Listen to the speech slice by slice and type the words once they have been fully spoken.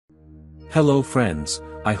Hello friends,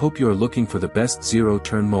 I hope you are looking for the best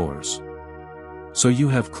zero-turn mowers. So you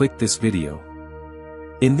have clicked this video.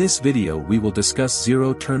 In this video we will discuss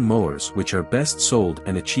zero-turn mowers which are best sold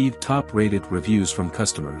and achieve top-rated reviews from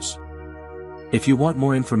customers. If you want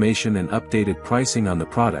more information and updated pricing on the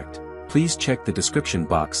product, please check the description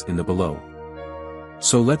box in the below.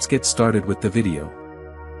 So let's get started with the video.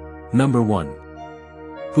 Number 1.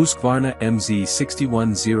 Husqvarna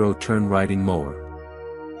MZ61 Zero-Turn Riding Mower.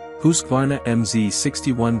 Husqvarna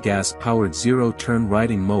MZ61 gas-powered zero-turn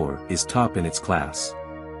riding mower is top in its class.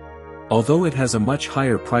 Although it has a much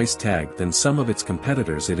higher price tag than some of its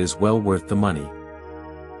competitors, it is well worth the money.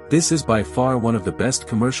 This is by far one of the best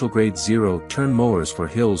commercial-grade zero-turn mowers for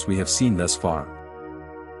hills we have seen thus far.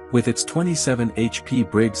 With its 27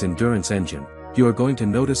 HP Briggs endurance engine, you are going to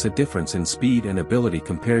notice a difference in speed and ability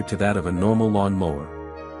compared to that of a normal lawn mower.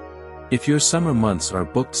 If your summer months are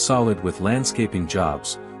booked solid with landscaping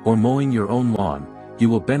jobs, or mowing your own lawn, you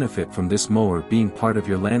will benefit from this mower being part of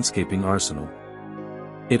your landscaping arsenal.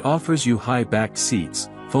 It offers you high-backed seats,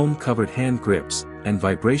 foam-covered hand grips, and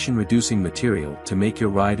vibration-reducing material to make your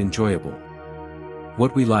ride enjoyable.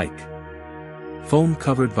 What we like: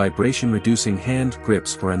 foam-covered vibration-reducing hand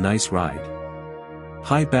grips for a nice ride.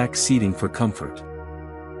 High-back seating for comfort.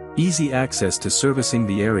 Easy access to servicing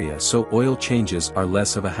the area so oil changes are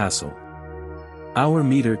less of a hassle. Hour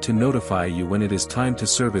meter to notify you when it is time to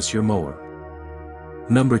service your mower.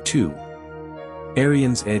 Number 2.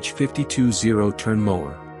 Ariens Edge 52 Zero-Turn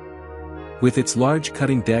Mower. With its large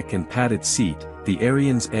cutting deck and padded seat, the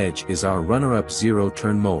Ariens Edge is our runner-up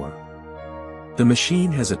zero-turn mower. The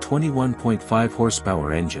machine has a 21.5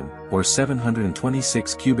 horsepower engine, or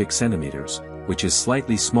 726 cubic centimeters, which is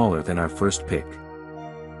slightly smaller than our first pick.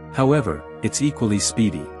 However, it's equally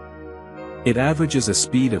speedy. It averages a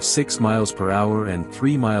speed of 6 miles per hour and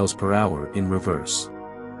 3 miles per hour in reverse.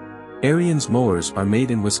 Ariens mowers are made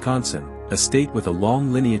in Wisconsin, a state with a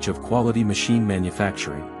long lineage of quality machine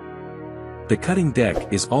manufacturing. The cutting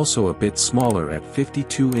deck is also a bit smaller at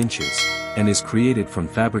 52 inches, and is created from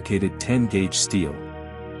fabricated 10-gauge steel.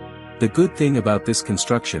 The good thing about this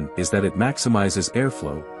construction is that it maximizes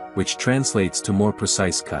airflow, which translates to more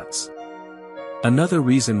precise cuts. Another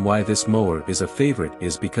reason why this mower is a favorite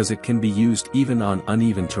is because it can be used even on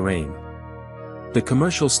uneven terrain. The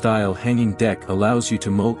commercial-style hanging deck allows you to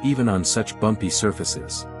mow even on such bumpy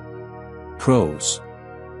surfaces. Pros: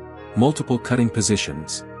 multiple cutting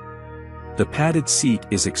positions. The padded seat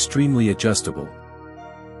is extremely adjustable.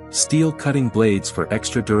 Steel cutting blades for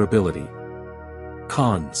extra durability.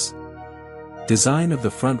 Cons: design of the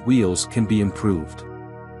front wheels can be improved.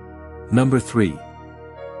 Number 3.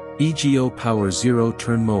 EGO Power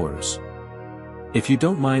Zero-Turn Mowers. If you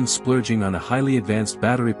don't mind splurging on a highly advanced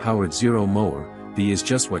battery-powered zero mower, the is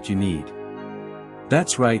just what you need.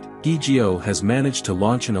 That's right, EGO has managed to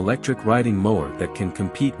launch an electric riding mower that can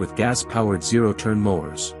compete with gas-powered zero-turn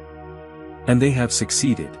mowers. And they have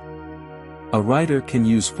succeeded. A rider can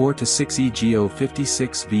use 4 to 6 EGO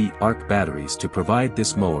 56V arc batteries to provide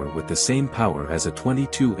this mower with the same power as a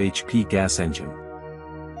 22 HP gas engine.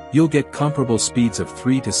 You'll get comparable speeds of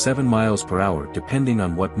 3 to 7 miles per hour depending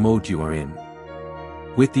on what mode you are in.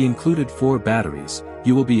 With the included 4 batteries,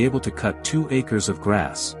 you will be able to cut 2 acres of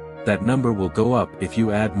grass. That number will go up if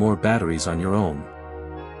you add more batteries on your own.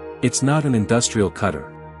 It's not an industrial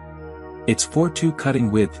cutter. Its 4.2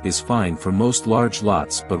 cutting width is fine for most large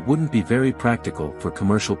lots but wouldn't be very practical for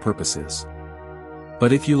commercial purposes.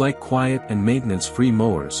 But if you like quiet and maintenance-free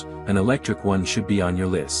mowers, an electric one should be on your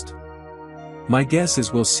list. My guess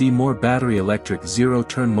is we'll see more battery electric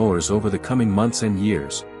zero-turn mowers over the coming months and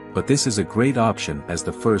years, but this is a great option as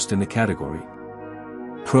the first in the category.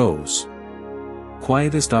 Pros: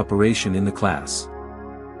 quietest operation in the class.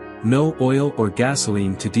 No oil or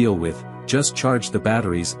gasoline to deal with, just charge the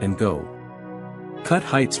batteries and go. Cut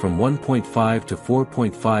heights from 1.5 to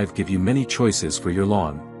 4.5 give you many choices for your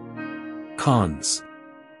lawn. Cons: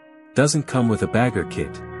 doesn't come with a bagger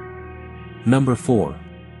kit. Number 4.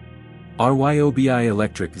 RYOBI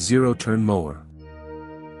Electric Zero-Turn Mower.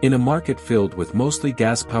 In a market filled with mostly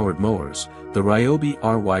gas-powered mowers, the RYOBI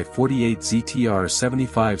RY48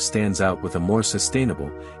 ZTR75 stands out with a more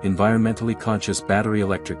sustainable, environmentally conscious battery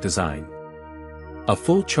electric design. A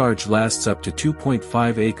full charge lasts up to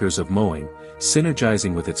 2.5 acres of mowing,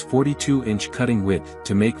 synergizing with its 42-inch cutting width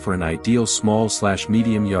to make for an ideal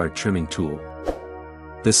small/medium yard trimming tool.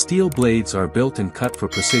 The steel blades are built and cut for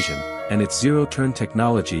precision, and its zero-turn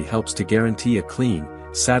technology helps to guarantee a clean,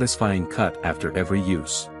 satisfying cut after every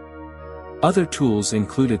use. Other tools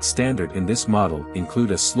included standard in this model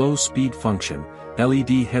include a slow speed function,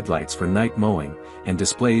 LED headlights for night mowing, and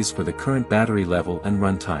displays for the current battery level and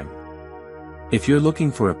runtime. If you're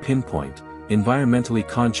looking for a pinpoint, environmentally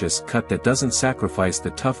conscious cut that doesn't sacrifice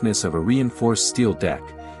the toughness of a reinforced steel deck,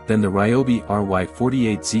 then the RYOBI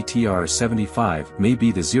RY48 ZTR75 may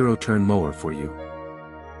be the zero-turn mower for you.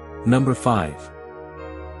 Number 5.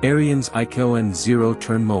 Ariens IKON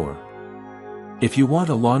Zero-Turn Mower. If you want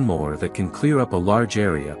a lawnmower that can clear up a large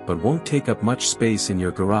area but won't take up much space in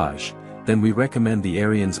your garage, then we recommend the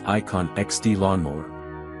Ariens IKON XD lawnmower.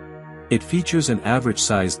 It features an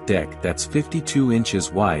average-sized deck that's 52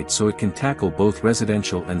 inches wide, so it can tackle both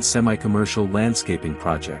residential and semi-commercial landscaping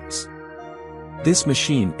projects. This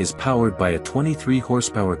machine is powered by a 23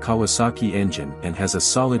 horsepower Kawasaki engine and has a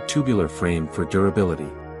solid tubular frame for durability.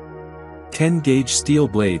 10-gauge steel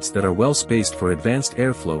blades that are well spaced for advanced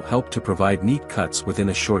airflow help to provide neat cuts within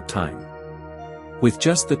a short time. With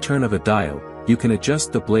just the turn of a dial, you can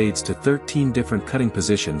adjust the blades to 13 different cutting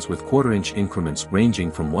positions with quarter-inch increments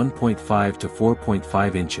ranging from 1.5 to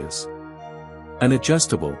 4.5 inches. An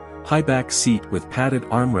adjustable, high-back seat with padded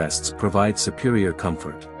armrests provides superior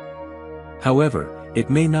comfort. However,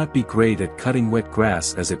 it may not be great at cutting wet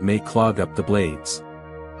grass as it may clog up the blades.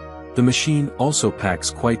 The machine also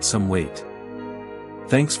packs quite some weight.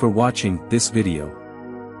 Thanks for watching this video.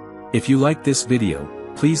 If you like this video,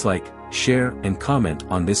 please like, share and comment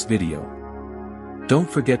on this video. Don't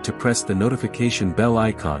forget to press the notification bell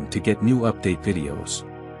icon to get new update videos.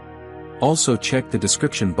 Also check the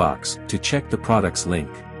description box to check the product's link.